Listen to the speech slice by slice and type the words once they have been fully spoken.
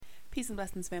Peace and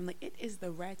blessings, family. It is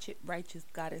the Ratchet Righteous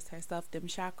Goddess herself, Dem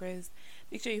Chakras.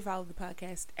 Make sure you follow the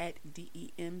podcast at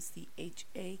DEMCHAKRAS.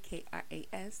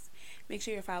 Make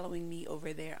sure you're following me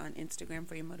over there on Instagram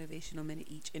for your motivational minute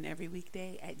each and every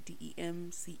weekday at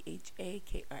DEMCHAKRAS.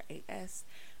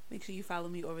 Make sure you follow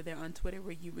me over there on Twitter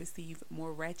where you receive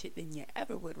more ratchet than you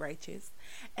ever would righteous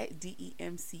at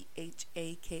DEMCHAKRAS.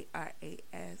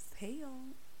 Hey,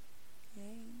 y'all.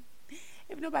 Hey.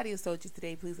 If nobody has told you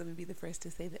today, please let me be the first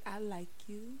to say that I like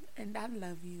you and I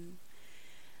love you.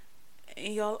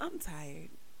 And y'all, I'm tired.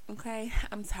 Okay?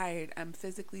 I'm tired. I'm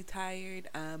physically tired.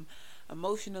 I'm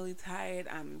emotionally tired.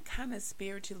 I'm kind of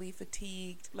spiritually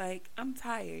fatigued. Like, I'm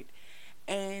tired.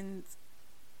 And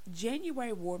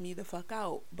January wore me the fuck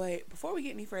out. But before we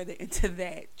get any further into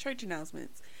that, church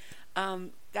announcements.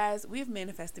 Guys, we have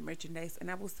manifested merchandise, and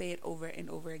I will say it over and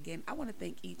over again. I want to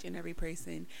thank each and every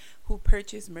person who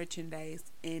purchased merchandise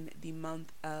in the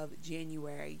month of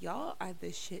January. Y'all are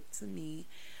the shit to me.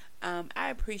 I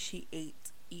appreciate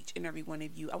each and every one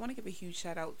of you. I want to give a huge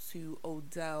shout out to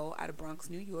Odell out of Bronx,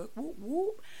 New York. Whoop,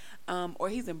 whoop. Or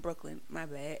he's in Brooklyn, my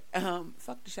bad.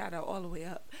 Fuck the shout out all the way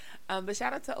up. But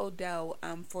shout out to Odell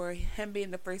for him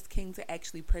being the first king to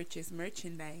actually purchase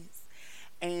merchandise.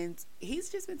 And he's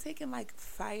just been taking like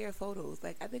fire photos.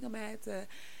 Like, I think I'm gonna have to,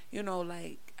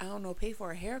 pay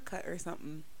for a haircut or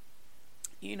something.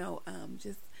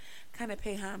 Just kind of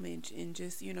pay homage and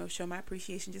just, show my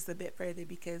appreciation just a bit further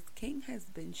because King has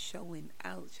been showing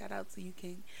out. Shout out to you,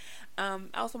 King. I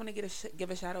also want to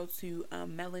give a shout out to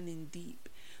Melanin Deep,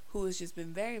 who has just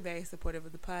been very, very supportive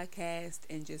of the podcast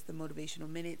and just the motivational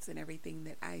minutes and everything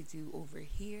that I do over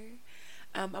here.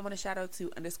 I want to shout out to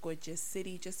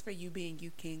 _JustCity, just for you being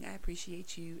you, King. I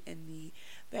appreciate you and the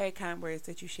very kind words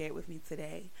that you shared with me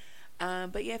today.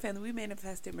 But yeah, family, we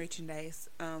manifested merchandise.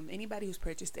 Anybody who's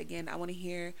purchased, again, I want to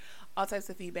hear all types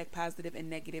of feedback, positive and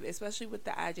negative, especially with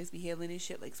the I Just Be Healing and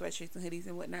shit, like sweatshirts and hoodies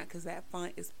and whatnot, because that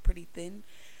font is pretty thin.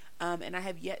 And I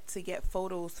have yet to get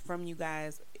photos from you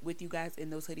guys, with you guys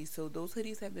in those hoodies. So those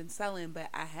hoodies have been selling, but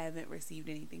I haven't received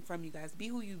anything from you guys. Be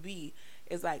Who You Be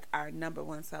is like our number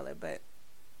one seller, but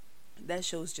that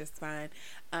shows just fine.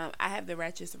 I have the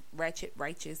Ratchet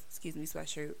Righteous,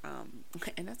 sweatshirt,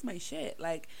 and that's my shit,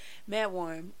 like, mad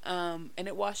warm, and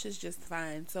it washes just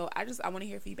fine. So I want to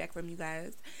hear feedback from you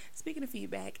guys. Speaking of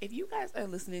feedback, if you guys are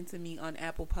listening to me on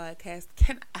Apple Podcasts,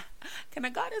 can I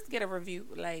goddess get a review?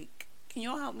 Like, can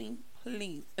y'all help me,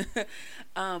 please?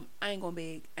 I ain't gonna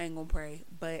beg, I ain't gonna pray,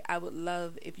 but I would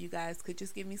love if you guys could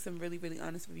just give me some really, really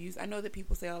honest reviews. I know that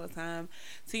people say all the time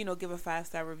to, give a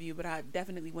 5-star review, but I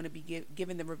definitely want to be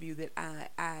given the review that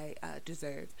I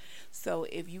deserve. So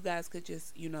if you guys could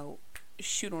just,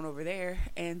 shoot on over there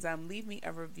and leave me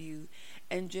a review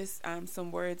and just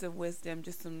some words of wisdom,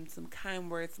 just some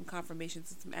kind words, some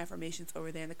confirmations, and some affirmations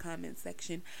over there in the comment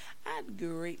section, I'd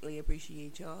greatly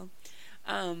appreciate y'all.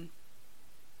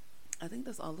 I think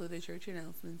that's all of the church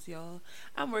announcements, y'all.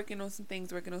 I'm working on some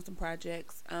things, working on some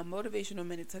projects. Motivational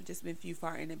minutes have just been few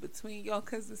far and in between, y'all,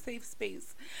 because the safe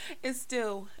space is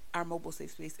still, our mobile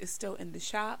safe space is still in the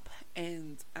shop,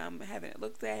 and I'm having it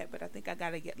looked at, but I think I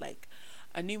got to get like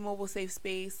a new mobile safe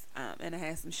space, and I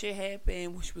had some shit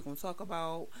happen, which we're going to talk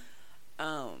about.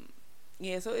 So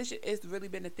it's really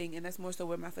been a thing, and that's more so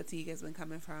where my fatigue has been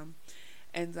coming from.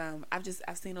 And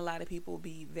I've seen a lot of people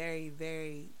be very,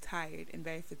 very tired and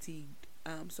very fatigued.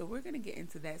 So we're going to get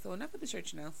into that. So enough of the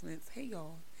church announcements. Hey,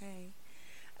 y'all. Hey.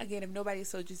 Again, if nobody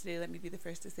told you today, let me be the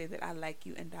first to say that I like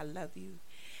you and I love you.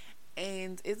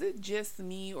 And is it just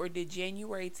me, or did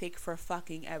January take for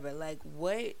fucking ever? Like,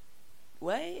 what?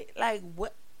 Like,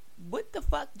 what the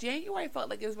fuck? January felt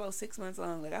like it was about 6 months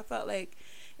long. Like, I felt like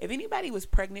if anybody was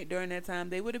pregnant during that time,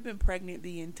 they would have been pregnant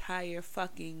the entire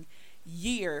fucking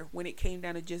year when it came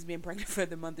down to just being pregnant for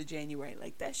the month of January.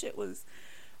 Like, that shit was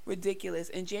ridiculous.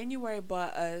 And January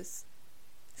bought us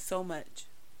so much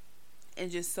in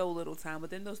just so little time.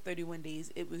 Within those 31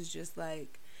 days, it was just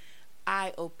like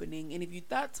eye-opening. And if you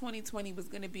thought 2020 was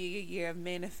going to be a year of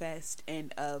manifest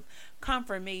and of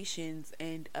confirmations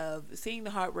and of seeing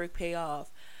the hard work pay off,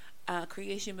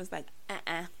 creation was like,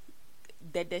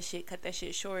 that shit, cut that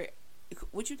shit short.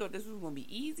 What, you thought this was gonna be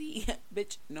easy?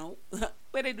 Bitch, no.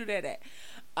 Where they do that at?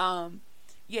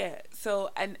 So,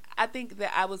 and I think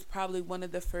that I was probably one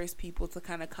of the first people to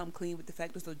kind of come clean with the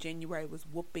fact that January was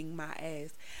whooping my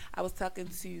ass. I was talking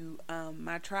to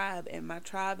my tribe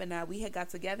and I, we had got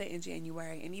together in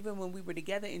January, and even when we were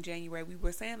together in January, we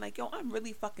were saying like, yo, I'm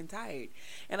really fucking tired.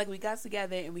 And like, we got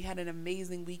together and we had an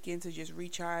amazing weekend to just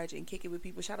recharge and kick it with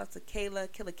people. Shout out to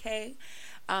Kayla, Killer K.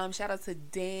 Shout out to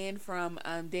Dan from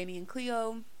Danny and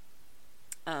Cleo.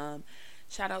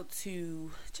 Shout out to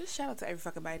every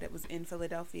fucking body that was in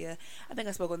Philadelphia. I think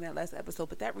I spoke on that last episode,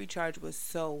 but that recharge was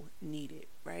so needed,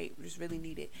 right? It was really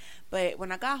needed. But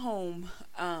when I got home,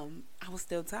 I was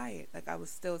still tired. Like, I was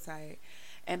still tired.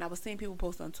 And I was seeing people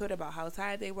post on Twitter about how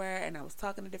tired they were, and I was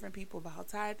talking to different people about how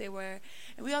tired they were,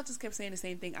 and we all just kept saying the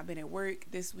same thing. I've been at work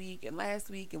this week and last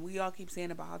week, and we all keep saying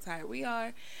about how tired we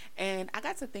are. And I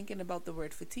got to thinking about the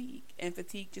word fatigue, and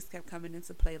fatigue just kept coming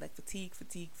into play, like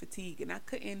fatigue, and I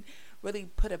couldn't really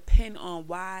put a pin on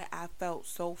why I felt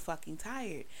so fucking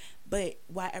tired, but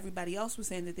why everybody else was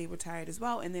saying that they were tired as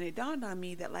well. And then it dawned on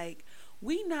me that, like,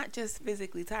 we not just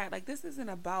physically tired. Like, this isn't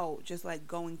about just like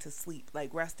going to sleep,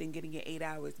 like resting, getting your 8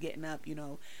 hours, getting up,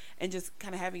 and just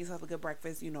kind of having yourself a good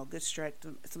breakfast, good stretch,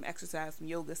 some exercise, some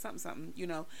yoga, something,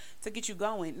 to get you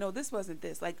going. No, this wasn't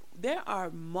this. Like, there are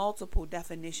multiple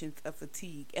definitions of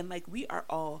fatigue, and like, we are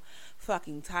all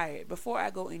fucking tired. Before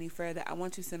I go any further, I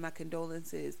want to send my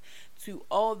condolences to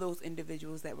all those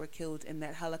individuals that were killed in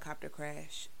that helicopter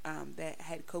crash that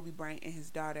had Kobe Bryant and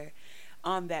his daughter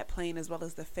on that plane, as well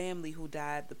as the family who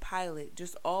died, the pilot,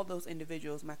 just all those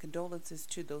individuals. My condolences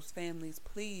to those families.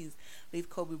 Please leave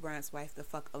Kobe Bryant's wife the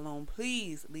fuck alone.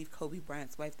 Please leave Kobe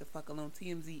Bryant's wife the fuck alone.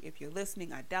 TMZ, if you're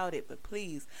listening, I doubt it, but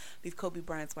please leave Kobe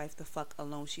Bryant's wife the fuck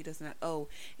alone. She does not owe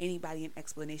anybody an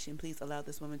explanation. Please allow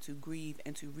this woman to grieve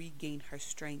and to regain her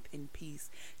strength and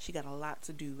peace. She got a lot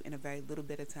to do in a very little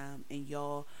bit of time, and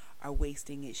y'all are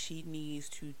wasting it. She needs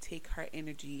to take her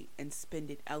energy and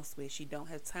spend it elsewhere. She don't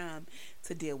have time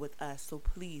to deal with us. So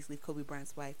please leave Kobe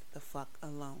Bryant's wife the fuck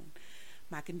alone.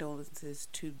 My condolences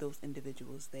to those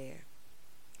individuals there.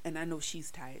 And I know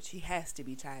she's tired. She has to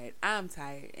be tired. I'm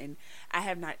tired, and I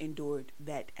have not endured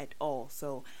that at all.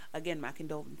 So again, my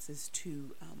condolences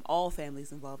to all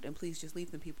families involved, and please just leave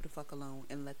them people the fuck alone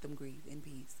and let them grieve in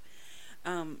peace.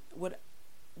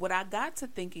 What I got to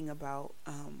thinking about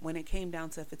when it came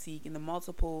down to fatigue and the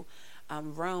multiple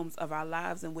realms of our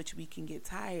lives in which we can get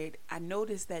tired, I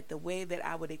noticed that the way that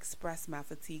I would express my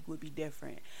fatigue would be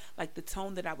different. Like, the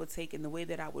tone that I would take and the way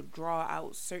that I would draw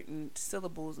out certain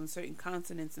syllables and certain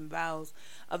consonants and vowels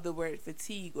of the word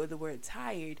fatigue or the word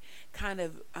tired kind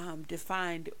of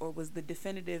defined, or was the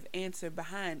definitive answer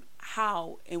behind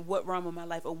how and what realm of my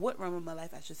life,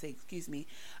 I should say,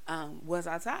 was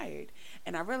I tired.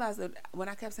 And I realized that when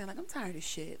I kept saying, like, I'm tired of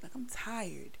shit, like, I'm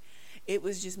tired, it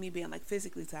was just me being, like,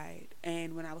 physically tired.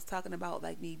 And when I was talking about,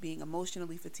 like, me being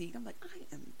emotionally fatigued, I'm like, I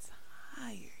am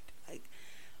tired. Like,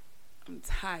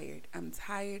 I'm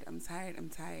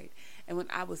tired. And when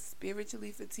I was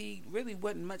spiritually fatigued, really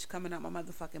wasn't much coming out my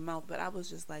motherfucking mouth, but I was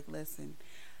just like, listen,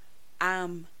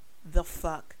 I'm the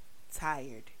fuck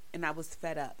tired. And I was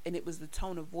fed up. And it was the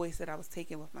tone of voice that I was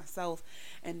taking with myself,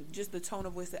 and just the tone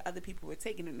of voice that other people were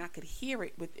taking, and I could hear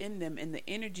it within them, and the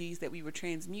energies that we were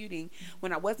transmuting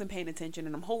when I wasn't paying attention.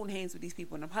 And I'm holding hands with these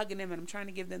people, and I'm hugging them, and I'm trying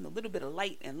to give them the little bit of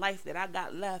light and life that I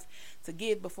got left to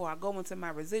give before I go into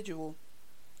my residual,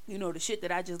 the shit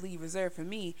that I just leave reserved for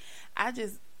me. I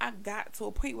got to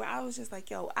a point where I was just like,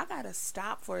 yo, I gotta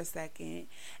stop for a second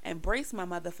and brace my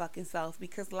motherfucking self,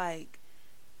 because, like,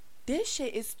 this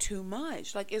shit is too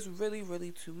much. Like, it's really, really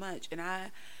too much. And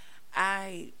I'm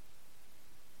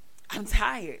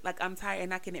tired. Like, I'm tired,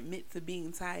 and I can admit to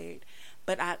being tired,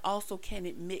 but I also can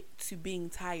admit to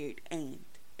being tired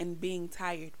and being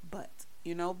tired, but,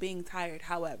 being tired,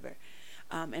 however,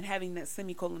 and having that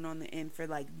semicolon on the end for,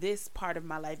 like, this part of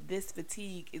my life, this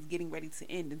fatigue is getting ready to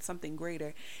end, and something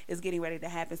greater is getting ready to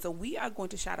happen. So we are going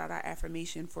to shout out our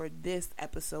affirmation for this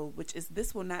episode, which is,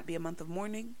 this will not be a month of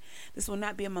mourning. This will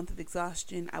not be a month of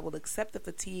exhaustion. I will accept the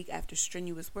fatigue after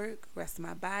strenuous work, rest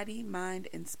my body, mind,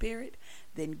 and spirit,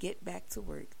 then get back to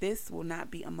work. This will not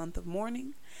be a month of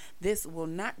mourning. This will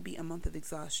not be a month of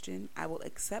exhaustion. I will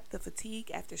accept the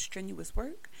fatigue after strenuous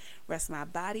work, rest my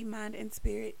body, mind, and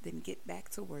spirit, then get back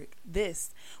to work.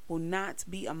 This will not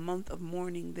be a month of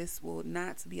mourning. This will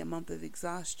not be a month of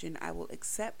exhaustion. I will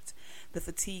accept the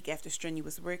fatigue after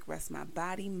strenuous work, rest my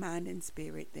body, mind, and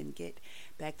spirit, then get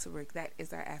back to work. That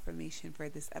is our affirmation for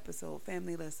this episode.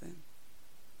 Family, listen.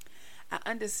 I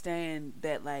understand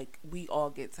that, like, we all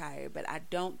get tired, but I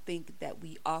don't think that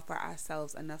we offer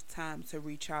ourselves enough time to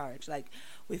recharge. Like,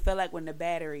 we feel like when the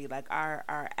battery, like our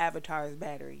avatar's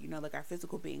battery, like our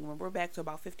physical being, when we're back to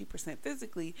about 50%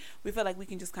 physically, we feel like we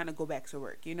can just kind of go back to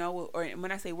work, or when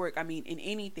I say work, I mean in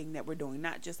anything that we're doing,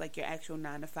 not just like your actual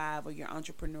 9-to-5 or your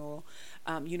entrepreneurial,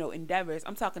 endeavors.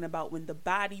 I'm talking about when the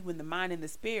body, when the mind, and the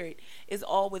spirit is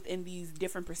all within these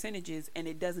different percentages, and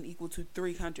it doesn't equal to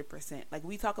 300%. Like,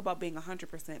 we talk about being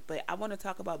 100%, but I want to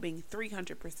talk about being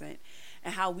 300%,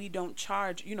 and how we don't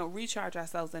recharge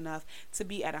ourselves enough to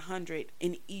be at 100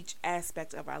 in each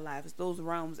aspect of our lives, those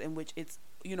realms in which it's,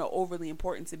 overly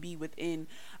important to be within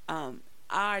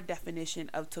our definition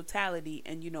of totality,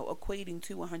 and equating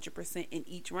to 100% in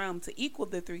each realm to equal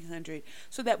the 300,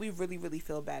 so that we really, really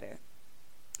feel better.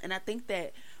 And I think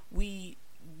that we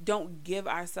don't give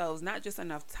ourselves not just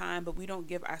enough time, but we don't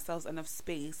give ourselves enough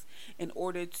space in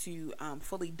order to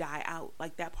fully die out,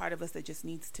 like that part of us that just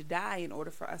needs to die in order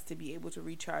for us to be able to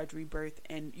recharge, rebirth,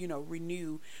 and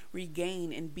renew,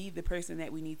 regain, and be the person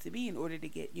that we need to be in order to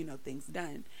get things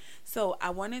done. So I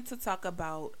wanted to talk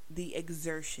about the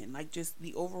exertion, like just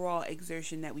the overall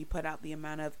exertion that we put out, the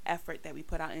amount of effort that we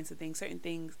put out into things, certain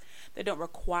things that don't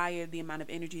require the amount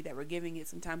of energy that we're giving it.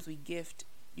 Sometimes we gift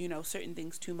certain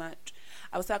things too much.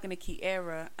 I was talking to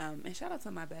Kiera, and shout out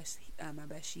to my best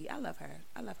she. I love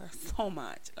her so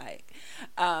much.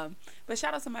 But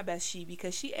shout out to my best she,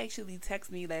 because she actually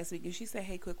texted me last week and she said,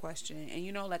 "Hey, quick question."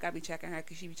 And I be checking her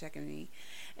because she be checking me,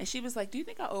 and she was like, "Do you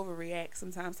think I overreact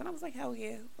sometimes?" And I was like, "Hell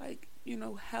yeah!"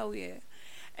 Hell yeah.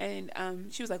 And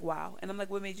she was like, "Wow." And I'm like,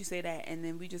 "What made you say that?" And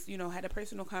then we just had a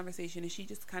personal conversation, and she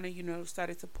just kind of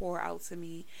started to pour out to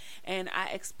me. And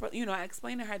I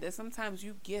explained to her that sometimes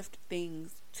you gift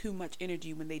things too much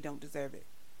energy when they don't deserve it.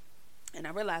 And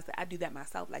I realized that I do that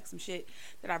myself, like some shit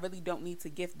that I really don't need to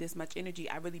gift this much energy,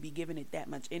 I really be giving it that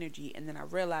much energy. And then I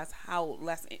realized how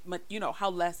less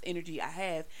energy I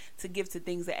have to give to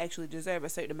things that actually deserve a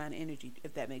certain amount of energy,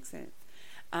 if that makes sense.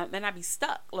 And I be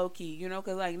stuck low key,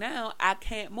 because now I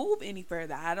can't move any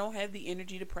further. I don't have the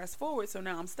energy to press forward. So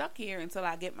now I'm stuck here until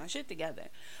I get my shit together,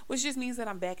 which just means that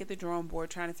I'm back at the drawing board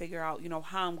trying to figure out,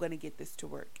 how I'm going to get this to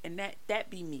work. And that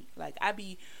be me. Like, I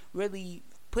be really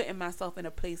putting myself in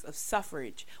a place of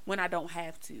suffrage when I don't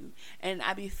have to. And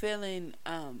I be feeling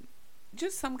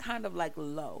just some kind of like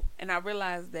low. And I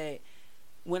realize that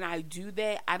when I do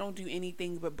that, I don't do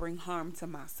anything but bring harm to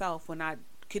myself when I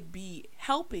could be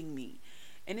helping me.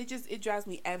 And it drives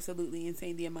me absolutely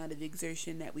insane, the amount of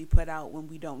exertion that we put out when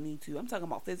we don't need to. I'm talking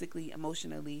about physically,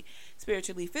 emotionally,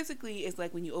 spiritually. Physically is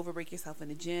like when you overbreak yourself in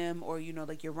the gym, or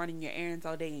like you're running your errands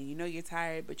all day and you're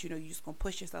tired, but you're just gonna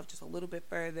push yourself just a little bit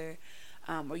further.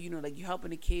 Or like you're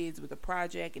helping the kids with a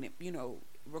project, and it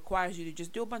requires you to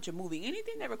just do a bunch of moving.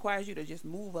 Anything that requires you to just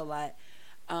move a lot.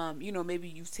 Maybe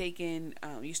you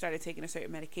started taking a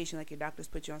certain medication, like your doctors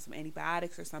put you on some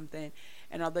antibiotics or something,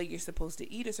 and although you're supposed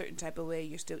to eat a certain type of way,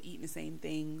 you're still eating the same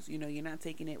things. You're not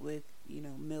taking it with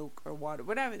milk or water,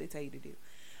 whatever they tell you to do.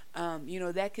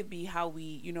 That could be how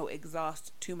we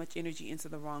exhaust too much energy into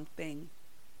the wrong thing.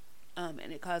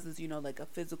 And it causes like a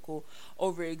physical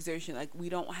overexertion, like we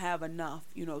don't have enough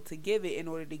to give it in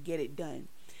order to get it done.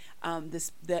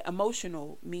 The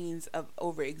emotional means of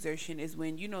overexertion is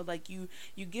when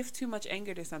you give too much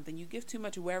anger to something, you give too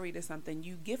much worry to something,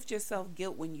 you gift yourself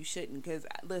guilt when you shouldn't. Because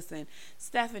listen,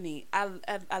 Stephanie, I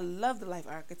love the Life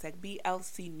Architect,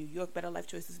 BLC New York, Better Life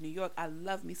Choices New York. I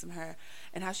love me some her,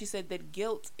 and how she said that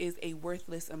guilt is a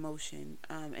worthless emotion,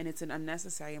 and it's an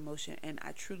unnecessary emotion. And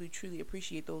I truly, truly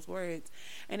appreciate those words.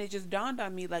 And it just dawned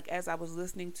on me, like, as I was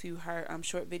listening to her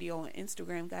short video on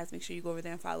Instagram. Guys, make sure you go over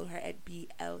there and follow her at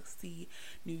BLC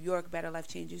New York, Better Life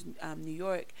Changes New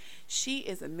York. She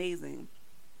is amazing.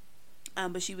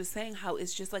 But she was saying how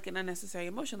it's just like an unnecessary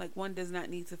emotion, like one does not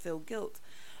need to feel guilt.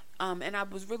 And I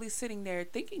was really sitting there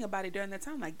thinking about it during that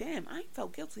time, like, damn, I ain't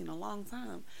felt guilty in a long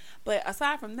time. But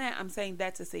aside from that, I'm saying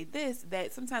that to say this,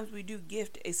 that sometimes we do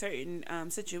gift a certain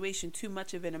situation too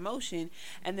much of an emotion,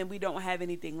 and then we don't have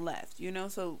anything left,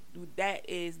 so that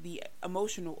is the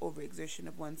emotional overexertion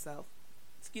of oneself.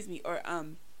 Or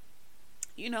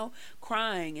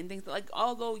crying and things like,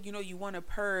 although you want to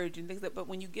purge and things like, but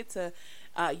when you get to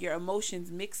your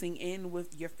emotions mixing in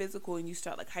with your physical, and you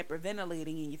start like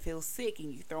hyperventilating, and you feel sick,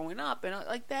 and you throwing up, and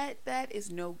like that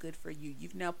is no good for you.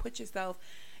 You've now put yourself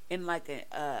in like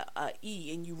a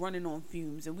E, and you running on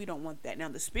fumes, and we don't want that. Now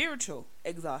the spiritual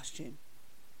exhaustion,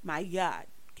 my God.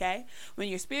 Okay, when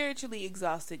you're spiritually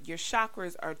exhausted, your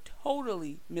chakras are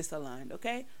totally misaligned.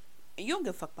 Okay, and you don't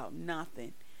give a fuck about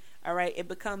nothing. All right, it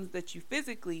becomes that you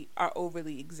physically are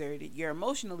overly exerted. You're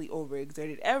emotionally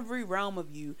overexerted. Every realm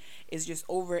of you is just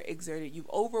overexerted.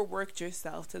 You've overworked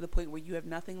yourself to the point where you have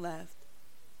nothing left.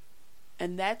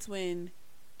 And that's when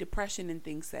depression and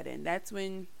things set in. That's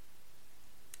when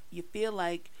you feel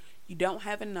like you don't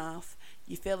have enough.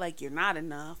 You feel like you're not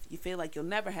enough. You feel like you'll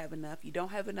never have enough. You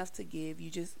don't have enough to give.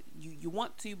 You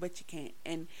want to, but you can't.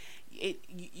 And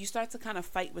you start to kind of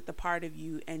fight with the part of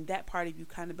you, and that part of you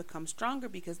kind of becomes stronger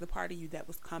because the part of you that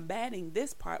was combating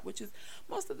this part, which is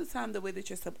most of the time the way that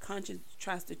your subconscious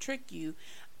tries to trick you,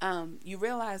 you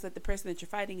realize that the person that you're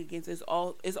fighting against is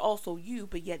also you,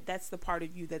 but yet that's the part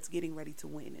of you that's getting ready to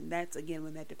win, and that's again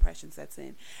when that depression sets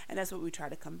in, and that's what we try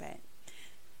to combat.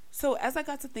 So as I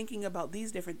got to thinking about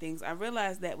these different things, I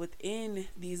realized that within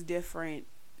these different,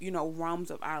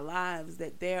 realms of our lives,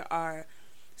 that there are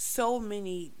so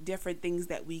many different things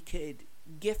that we could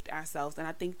gift ourselves. And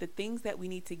I think the things that we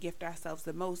need to gift ourselves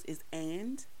the most is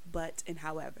and, but, and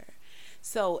however.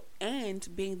 So, and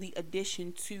being the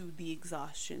addition to the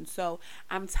exhaustion. So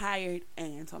I'm tired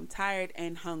and, so I'm tired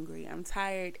and hungry. I'm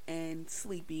tired and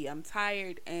sleepy. I'm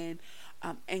tired and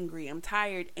I'm angry. I'm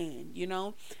tired and,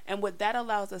 and what that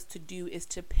allows us to do is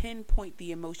to pinpoint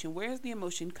the emotion. Where is the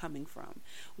emotion coming from?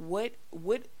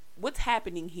 What's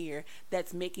happening here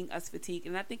that's making us fatigued?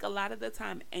 And I think a lot of the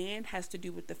time and has to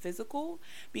do with the physical,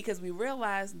 because we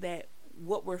realize that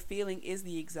what we're feeling is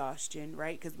the exhaustion,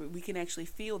 right? Because we can actually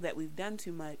feel that we've done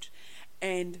too much.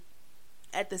 And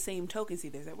at the same token, see,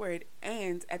 there's that word,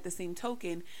 and at the same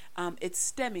token, it's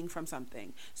stemming from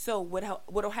something. So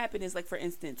what'll happen is, like, for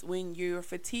instance, when you're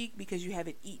fatigued because you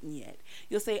haven't eaten yet,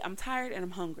 you'll say, I'm tired and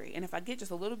I'm hungry. And if I get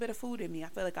just a little bit of food in me, I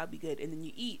feel like I'll be good. And then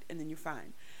you eat and then you're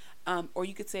fine. Or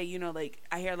you could say, like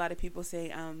I hear a lot of people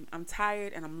say, I'm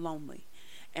tired and I'm lonely.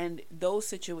 And those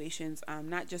situations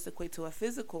not just equate to a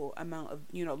physical amount of,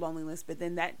 loneliness, but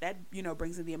then that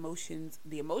brings in the emotions,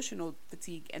 the emotional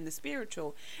fatigue and the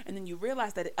spiritual. And then you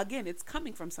realize that, again, it's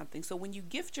coming from something. So when you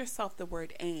gift yourself the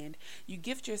word and, you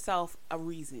gift yourself a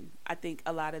reason, I think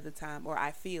a lot of the time, or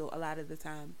I feel a lot of the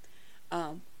time,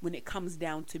 when it comes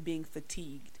down to being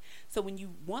fatigued. So when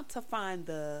you want to find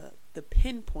the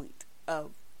pinpoint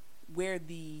of where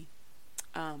the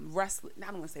I don't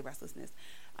want to say restlessness,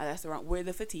 that's the wrong, where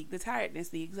the fatigue, the tiredness,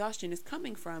 the exhaustion is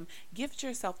coming from, gift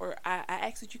yourself, or I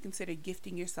ask that you consider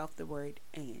gifting yourself the word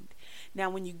and. Now,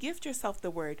 when you gift yourself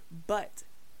the word but,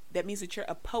 that means that you're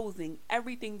opposing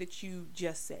everything that you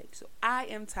just said. So I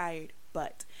am tired,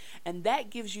 but, and that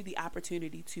gives you the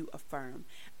opportunity to affirm,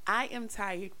 I am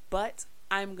tired, but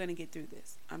I'm going to get through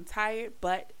this. I'm tired,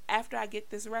 but after I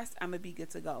get this rest, I'm going to be good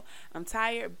to go. I'm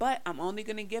tired, but I'm only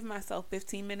going to give myself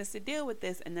 15 minutes to deal with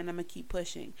this, and then I'm going to keep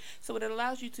pushing. So what it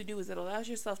allows you to do is it allows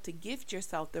yourself to gift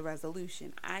yourself the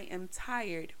resolution. I am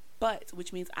tired, but,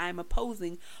 which means I'm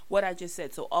opposing what I just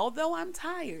said. So although I'm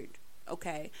tired,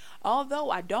 okay, although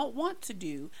I don't want to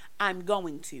do, I'm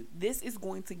going to. This is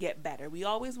going to get better. We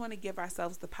always want to give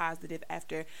ourselves the positive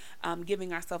after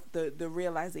giving ourselves the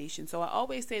realization. So I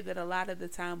always say that a lot of the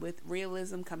time with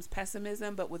realism comes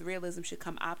pessimism, but with realism should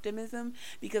come optimism,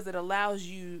 because it allows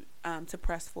you to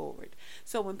press forward.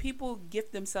 So when people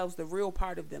gift themselves the real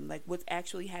part of them, like what's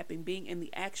actually happening, being in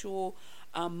the actual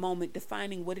moment,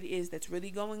 defining what it is that's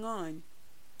really going on,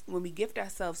 when we gift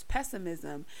ourselves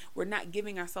pessimism, we're not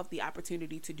giving ourselves the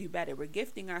opportunity to do better. We're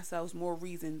gifting ourselves more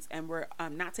reasons, and we're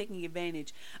not taking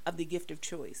advantage of the gift of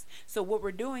choice. So what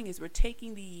we're doing is we're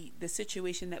taking the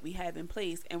situation that we have in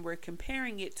place and we're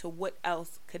comparing it to what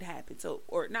else could happen. So,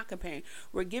 or not comparing,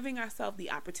 we're giving ourselves the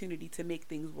opportunity to make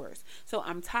things worse. So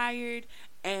I'm tired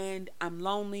and I'm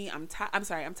lonely. I'm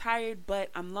tired, but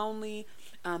I'm lonely.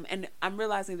 And I'm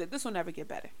realizing that this will never get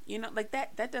better. Like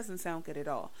that doesn't sound good at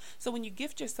all. So when you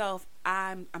gift yourself,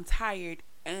 I'm tired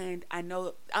and I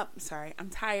know, I'm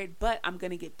tired, but I'm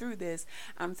going to get through this.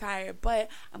 I'm tired, but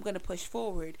I'm going to push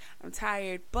forward. I'm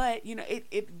tired, but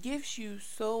it gives you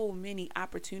so many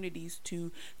opportunities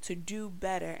to do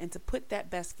better and to put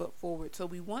that best foot forward. So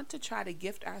we want to try to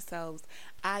gift ourselves,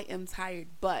 I am tired,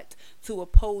 but, to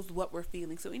oppose what we're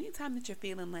feeling. So anytime that you're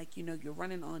feeling like, you're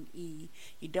running on E,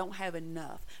 you don't have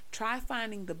enough, try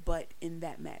finding the but in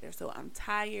that matter. So I'm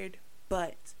tired,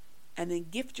 but, and then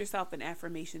gift yourself an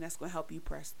affirmation that's going to help you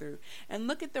press through. And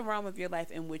look at the realm of your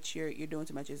life in which you're doing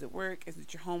too much. Is it work? Is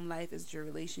it your home life? Is it your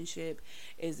relationship?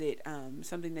 Is it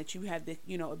something that you have the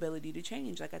ability to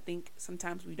change? Like, I think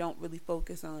sometimes we don't really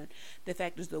focus on the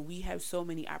fact is that we have so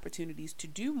many opportunities to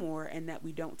do more, and that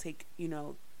we don't take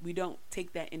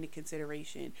that into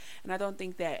consideration. And I don't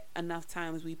think that enough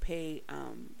times we pay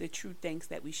the true thanks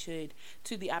that we should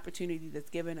to the opportunity that's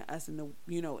given to us in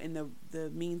the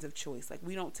means of choice. Like,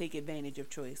 we don't take advantage of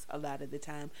choice a lot of the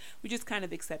time. We just kind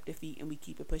of accept defeat and we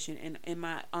keep it pushing. And in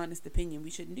my honest opinion,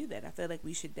 we shouldn't do that. I feel like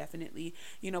we should definitely,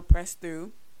 press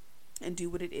through and do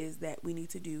what it is that we need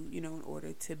to do, in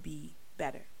order to be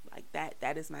better. Like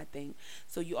that is my thing.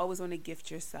 So you always want to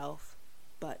gift yourself,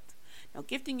 but now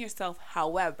gifting yourself,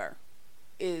 however,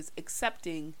 is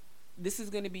accepting this is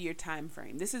going to be your time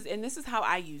frame. This is how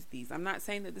I use these. I'm not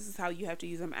saying that this is how you have to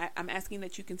use them. I'm asking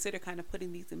that you consider kind of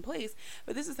putting these in place,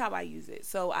 but this is how I use it.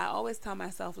 So I always tell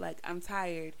myself, like, I'm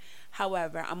tired.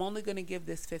 However, I'm only going to give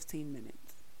this 15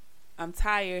 minutes. I'm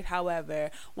tired. However,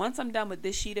 once I'm done with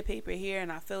this sheet of paper here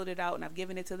and I filled it out and I've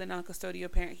given it to the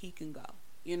non-custodial parent, he can go.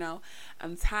 You know,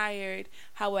 I'm tired.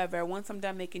 However, once I'm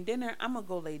done making dinner, I'm going to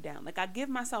go lay down. Like, I give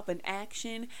myself an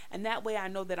action, and that way I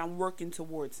know that I'm working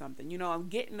towards something. You know, I'm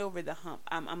getting over the hump.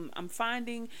 I'm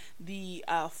finding the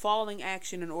falling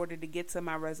action in order to get to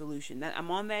my resolution. That I'm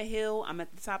on that hill, I'm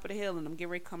at the top of the hill, and I'm getting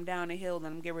ready to come down the hill, and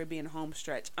I'm getting ready to be in the home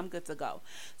stretch. I'm good to go.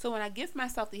 So when I gift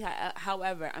myself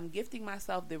however, I'm gifting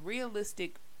myself the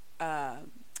realistic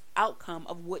outcome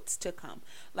of what's to come.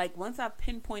 Like, once I've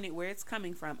pinpointed where it's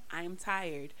coming from, I am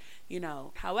tired, you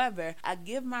know. However, I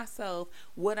give myself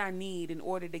what I need in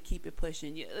order to keep it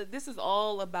pushing. This is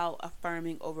all about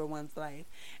affirming over one's life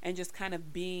and just kind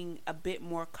of being a bit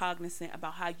more cognizant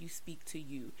about how you speak to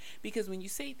you. Because when you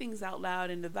say things out loud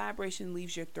and the vibration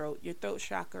leaves your throat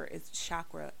chakra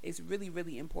is really,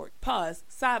 really important. Pause.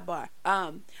 Sidebar.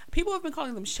 People have been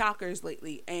calling them chakras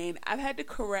lately, and I've had to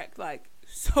correct like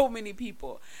so many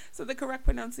people. So the correct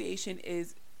pronunciation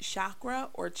is chakra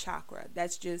or chakra.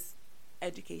 That's just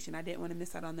education. I didn't want to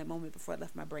miss out on that moment before it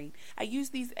left my brain. I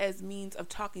use these as means of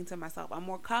talking to myself. I'm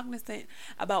more cognizant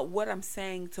about what I'm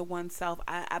saying to oneself.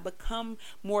 I become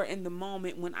more in the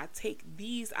moment when I take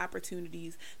these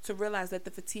opportunities to realize that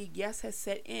the fatigue, yes, has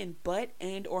set in, but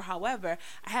or however,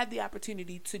 I have the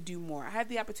opportunity to do more. I have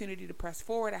the opportunity to press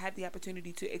forward. I have the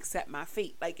opportunity to accept my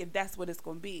fate, like if that's what it's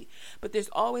going to be. But there's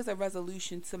always a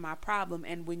resolution to my problem,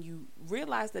 and when you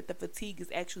realize that the fatigue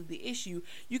is actually the issue,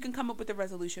 you can come up with a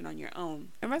resolution on your own.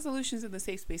 And resolutions in the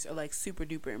safe space are like super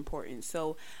duper important.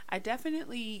 So I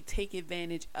definitely take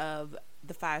advantage of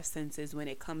the five senses when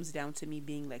it comes down to me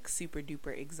being like super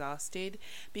duper exhausted,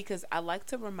 because I like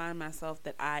to remind myself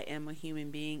that I am a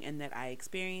human being and that I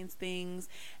experience things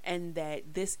and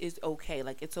that this is okay.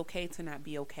 Like, it's okay to not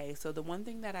be okay. So the one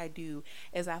thing that I do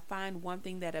is I find one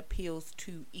thing that appeals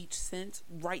to each sense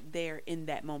right there in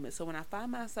that moment. So when I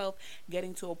find myself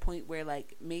getting to a point where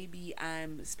like maybe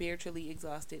I'm spiritually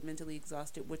exhausted, mentally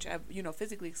exhausted, whichever, you know,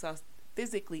 physically exhausted,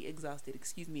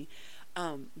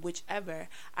 whichever,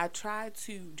 I try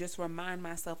to just remind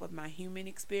myself of my human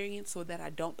experience so that I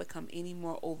don't become any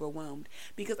more overwhelmed.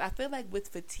 Because I feel like with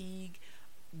fatigue,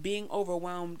 being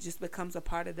overwhelmed just becomes a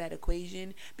part of that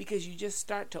equation, because you just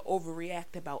start to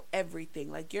overreact about everything.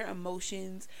 Like, your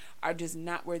emotions are just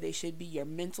not where they should be. Your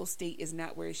mental state is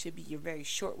not where it should be. You're very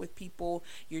short with people.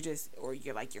 You're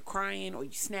crying or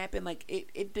you snapping. Like,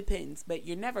 it depends, but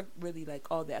you're never really like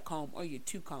all that calm, or you're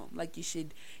too calm. Like, you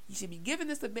should be giving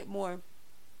this a bit more,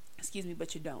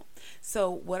 but you don't.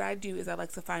 So what I do is I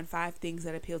like to find 5 things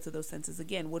that appeal to those senses.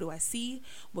 Again, what do I see?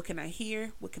 What can I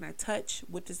hear? What can I touch?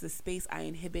 What does the space I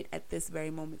inhabit at this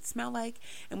very moment smell like?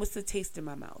 And what's the taste in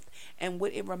my mouth? And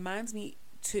what it reminds me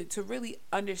to really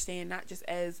understand, not just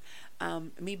as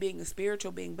me being a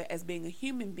spiritual being, but as being a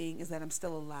human being, is that I'm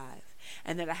still alive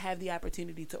and that I have the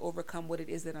opportunity to overcome what it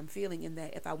is that I'm feeling. And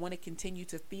that if I want to continue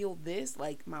to feel this,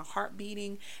 like my heart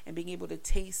beating and being able to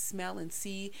taste, smell, and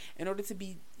see, in order to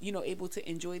be, able to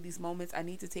enjoy these moments, I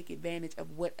need to take advantage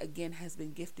of what, again, has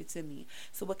been gifted to me.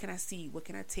 So what can I see? What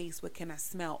can I taste? What can I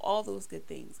smell? All those good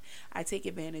things. I take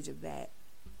advantage of that.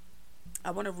 I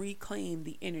want to reclaim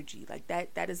the energy. Like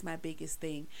that is my biggest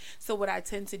thing. So what I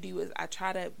tend to do is I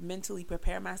try to mentally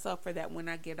prepare myself for that when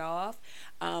I get off.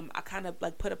 I kind of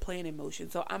like put a plan in motion.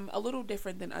 So I'm a little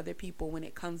different than other people when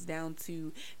it comes down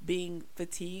to being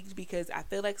fatigued, because I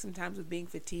feel like sometimes with being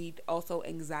fatigued, also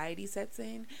anxiety sets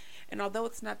in. And although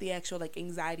it's not the actual like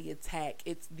anxiety attack,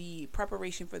 it's the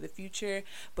preparation for the future,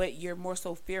 but you're more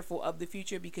so fearful of the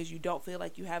future because you don't feel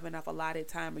like you have enough allotted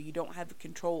time, or you don't have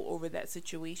control over that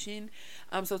situation.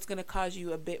 So it's going to cause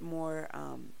you a bit more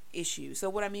issue. So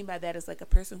what I mean by that is like a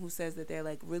person who says that they're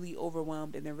like really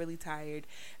overwhelmed and they're really tired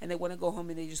and they want to go home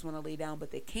and they just want to lay down,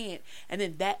 but they can't. And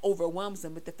then that overwhelms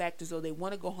them with the fact as though they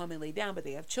want to go home and lay down, but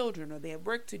they have children or they have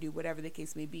work to do, whatever the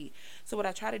case may be. So what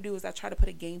I try to do is I try to put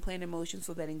a game plan in motion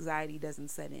so that anxiety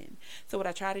doesn't set in. So what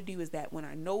I try to do is that when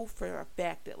I know for a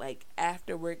fact that like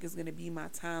after work is going to be my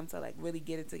time to like really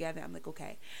get it together, I'm like,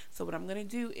 okay, so what I'm going to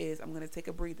do is I'm going to take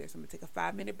a breather. So I'm going to take a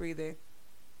 5-minute breather,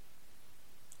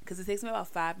 because it takes me about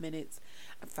 5 minutes.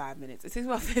 It takes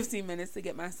about 15 minutes to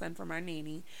get my son from our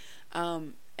nanny.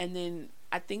 And then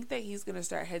I think that he's going to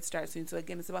start Head Start soon. So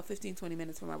again, it's about 15-20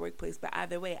 minutes from my workplace. But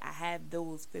either way, I have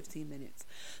those 15 minutes.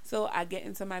 So I get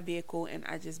into my vehicle and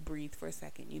I just breathe for a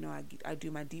second. I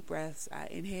do my deep breaths. I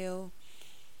inhale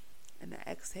and I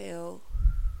exhale.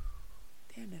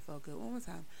 Damn, that felt good. One more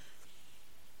time.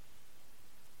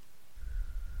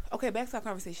 Okay, back to our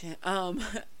conversation.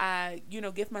 I,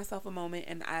 give myself a moment,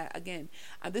 and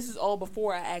this is all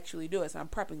before I actually do it. So I'm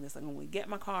prepping this. I'm going to get in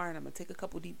my car, and I'm going to take a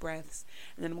couple deep breaths,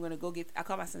 and then I'm going to go get. I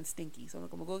call my son Stinky, so I'm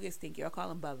going to go get Stinky. I call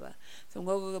him Bubba. So I'm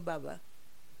going to go get Bubba.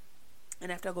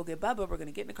 And after I go get Bubba, we're going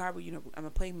to get in the car. But, I'm going to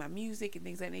play my music and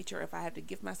things of that nature. If I have to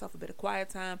give myself a bit of quiet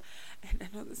time, and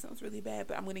I know this sounds really bad,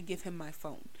 but I'm going to give him my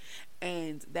phone.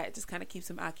 And that just kind of keeps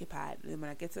him occupied. And then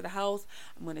when I get to the house,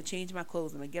 I'm going to change my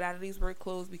clothes. I'm going to get out of these work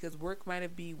clothes because work might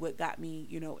have been what got me,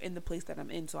 in the place that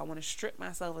I'm in. So I want to strip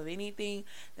myself of anything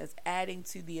that's adding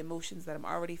to the emotions that I'm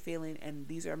already feeling. And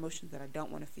these are emotions that I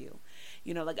don't want to feel.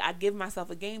 I give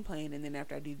myself a game plan. And then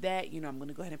after I do that, I'm going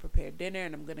to go ahead and prepare dinner.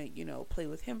 And I'm going to, play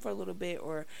with him for a little bit.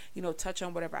 Or touch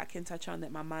on whatever I can touch on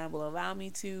that my mind will allow me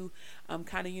to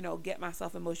get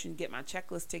myself in motion, get my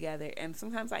checklist together. And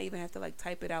sometimes I even have to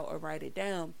type it out or write it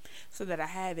down so that I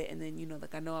have it. And then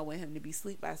I know I want him to be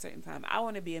asleep by a certain time. I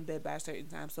want to be in bed by a certain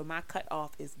time, so my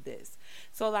cutoff is this.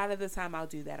 So a lot of the time I'll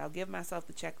do that. I'll give myself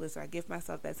the checklist, or I give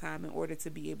myself that time in order to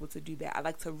be able to do that. I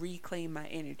like to reclaim my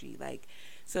energy.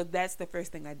 So that's the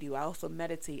first thing I do. I also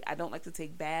meditate. I don't like to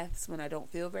take baths when I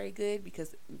don't feel very good,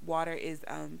 because water is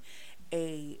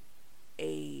a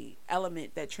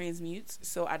element that transmutes.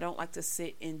 So I don't like to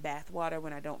sit in bath water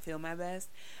when I don't feel my best.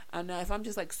 Now if I'm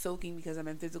just soaking because I'm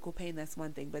in physical pain, that's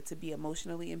one thing, but to be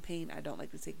emotionally in pain, I don't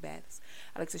like to take baths.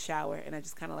 I like to shower, and I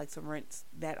just kind of like to rinse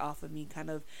that off of me,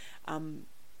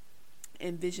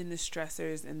 envision the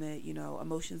stressors and the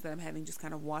emotions that I'm having just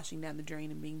kind of washing down the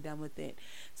drain and being done with it.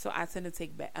 So I tend to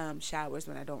take showers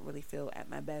when I don't really feel at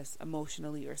my best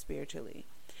emotionally or spiritually.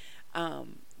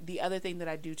 The other thing that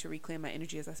I do to reclaim my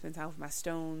energy is I spend time with my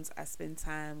stones. I spend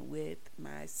time with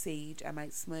my sage. I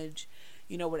might smudge,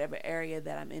 whatever area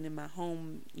that I'm in my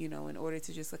home, in order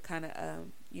to just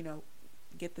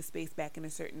get the space back in a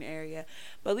certain area.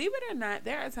 Believe it or not,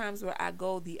 there are times where I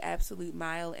go the absolute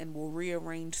mile and will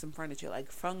rearrange some furniture,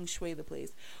 feng shui the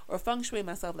place, or feng shui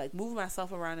myself, move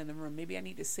myself around in the room. Maybe I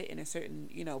need to sit in a certain,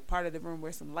 part of the room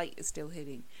where some light is still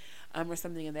hitting, or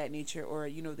something of that nature, or,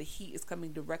 the heat is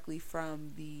coming directly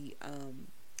from the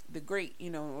grate,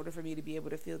 in order for me to be able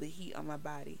to feel the heat on my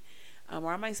body.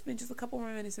 Or I might spend just a couple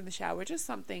more minutes in the shower, just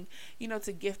something,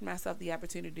 to gift myself the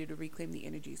opportunity to reclaim the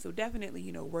energy. So definitely,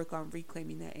 work on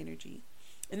reclaiming that energy.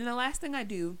 And then the last thing I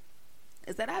do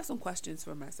is that I have some questions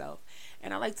for myself,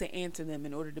 and I like to answer them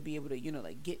in order to be able to,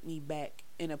 get me back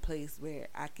in a place where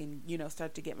I can,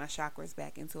 start to get my chakras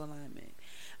back into alignment.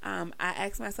 I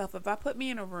ask myself, if I put me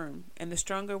in a room and the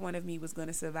stronger one of me was going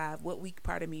to survive, what weak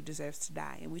part of me deserves to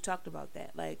die? And we talked about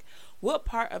that. What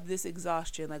part of this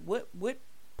exhaustion, what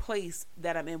place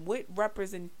that I'm in, what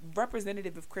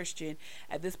representative of Christian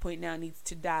at this point now needs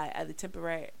to die, either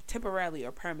temporarily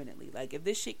or permanently? If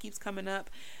this shit keeps coming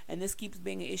up and this keeps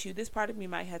being an issue, this part of me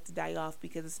might have to die off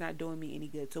because it's not doing me any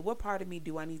good. So what part of me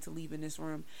do I need to leave in this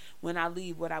room? When I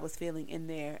leave what I was feeling in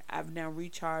there, I've now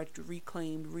recharged,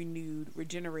 reclaimed, renewed,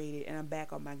 regenerated, and I'm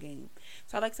back on my game.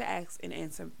 So I like to ask and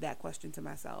answer that question to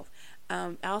myself.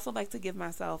 I also like to give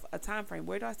myself a time frame.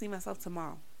 Where do I see myself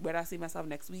tomorrow? Where do I see myself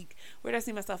next week? Where do I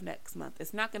see myself next month?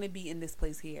 It's not going to be in this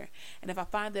place here. And if I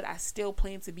find that I still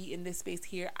plan to be in this space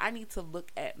here, I need to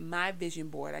look at my vision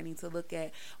board. I need to look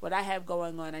at what I have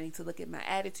going on. I need to look at my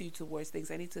attitude towards things.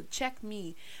 I need to check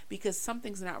me, because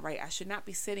something's not right. I should not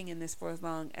be sitting in this for as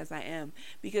long as I am,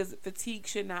 because fatigue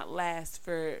should not last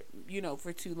for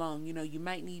too long. You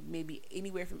might need maybe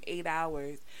anywhere from 8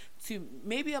 hours to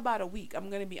maybe about a week. I'm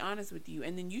going to be honest with you.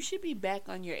 And then you should be back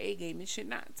on your A game. It should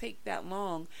not take that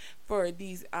long for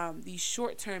these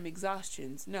short-term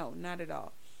exhaustions. No, not at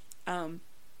all.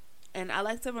 And I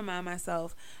like to remind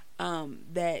myself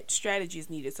that strategy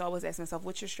is needed. So I always ask myself,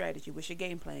 what's your strategy? What's your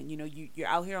game plan? You're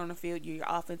out here on the field, you're your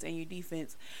offense and your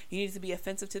defense. You need to be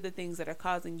offensive to the things that are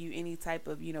causing you any type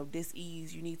of,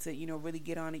 dis-ease. You need to, really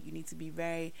get on it. You need to be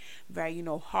very, very,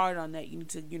 hard on that. You need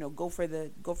to, go for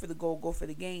the goal, go for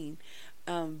the gain.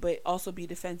 But also be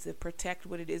defensive. Protect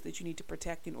what it is that you need to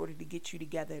protect in order to get you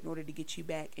together, in order to get you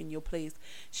back in your place.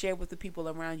 Share with the people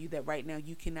around you that right now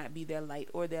you cannot be their light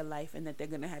or their life, and that they're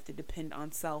going to have to depend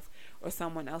on self or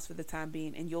someone else for the time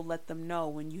being. And you'll let them know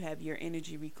when you have your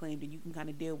energy reclaimed and you can kind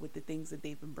of deal with the things that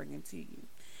they've been bringing to you.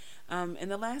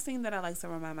 And the last thing that I like to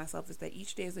remind myself is that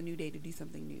each day is a new day to do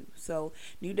something new. So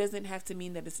new doesn't have to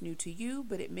mean that it's new to you,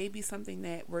 but it may be something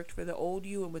that worked for the old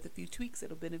you, and with a few tweaks,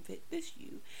 it'll benefit this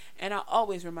you. And I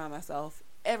always remind myself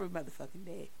every motherfucking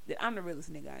day that I'm the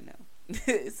realest nigga I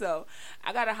know. So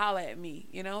I gotta holler at me,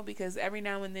 because every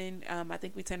now and then, I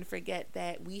think we tend to forget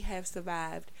that we have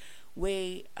survived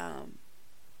way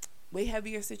way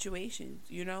heavier situations,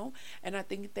 you know? And I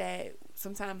think that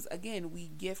sometimes, again, we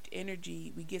gift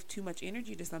energy, we give too much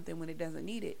energy to something when it doesn't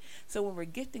need it. So when we're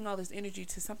gifting all this energy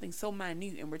to something so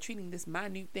minute and we're treating this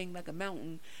minute thing like a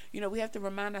mountain, you know, we have to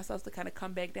remind ourselves to kind of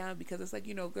come back down, because it's like,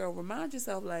 you know, girl, remind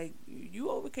yourself, like, you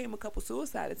overcame a couple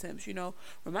suicide attempts, you know?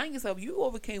 Remind yourself you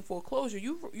overcame foreclosure,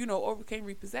 you know, overcame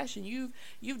repossession,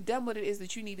 you've done what it is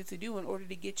that you needed to do in order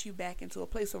to get you back into a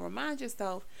place. So remind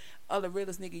yourself of the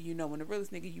realest nigga you know, when the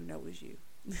realest nigga you know is you.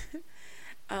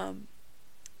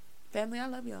 Family, I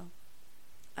love y'all.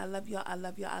 I love y'all. I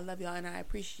love y'all. I love y'all. And I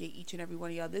appreciate each and every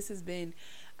one of y'all. This has been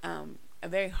a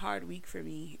very hard week for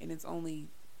me. And it's only,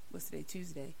 what's today?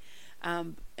 Tuesday.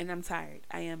 And I'm tired.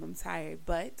 I'm tired.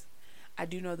 But I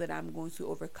do know that I'm going to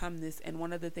overcome this. And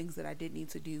one of the things that I did need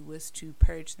to do was to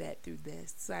purge that through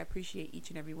this. So I appreciate each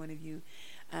and every one of you.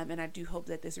 And I do hope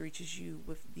that this reaches you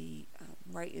with the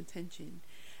right intention.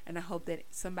 And I hope that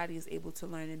somebody is able to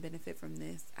learn and benefit from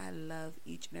this. I love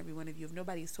each and every one of you. If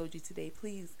nobody has told you today,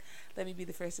 please let me be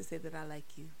the first to say that I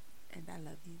like you and I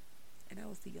love you. And I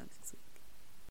will see y'all next week.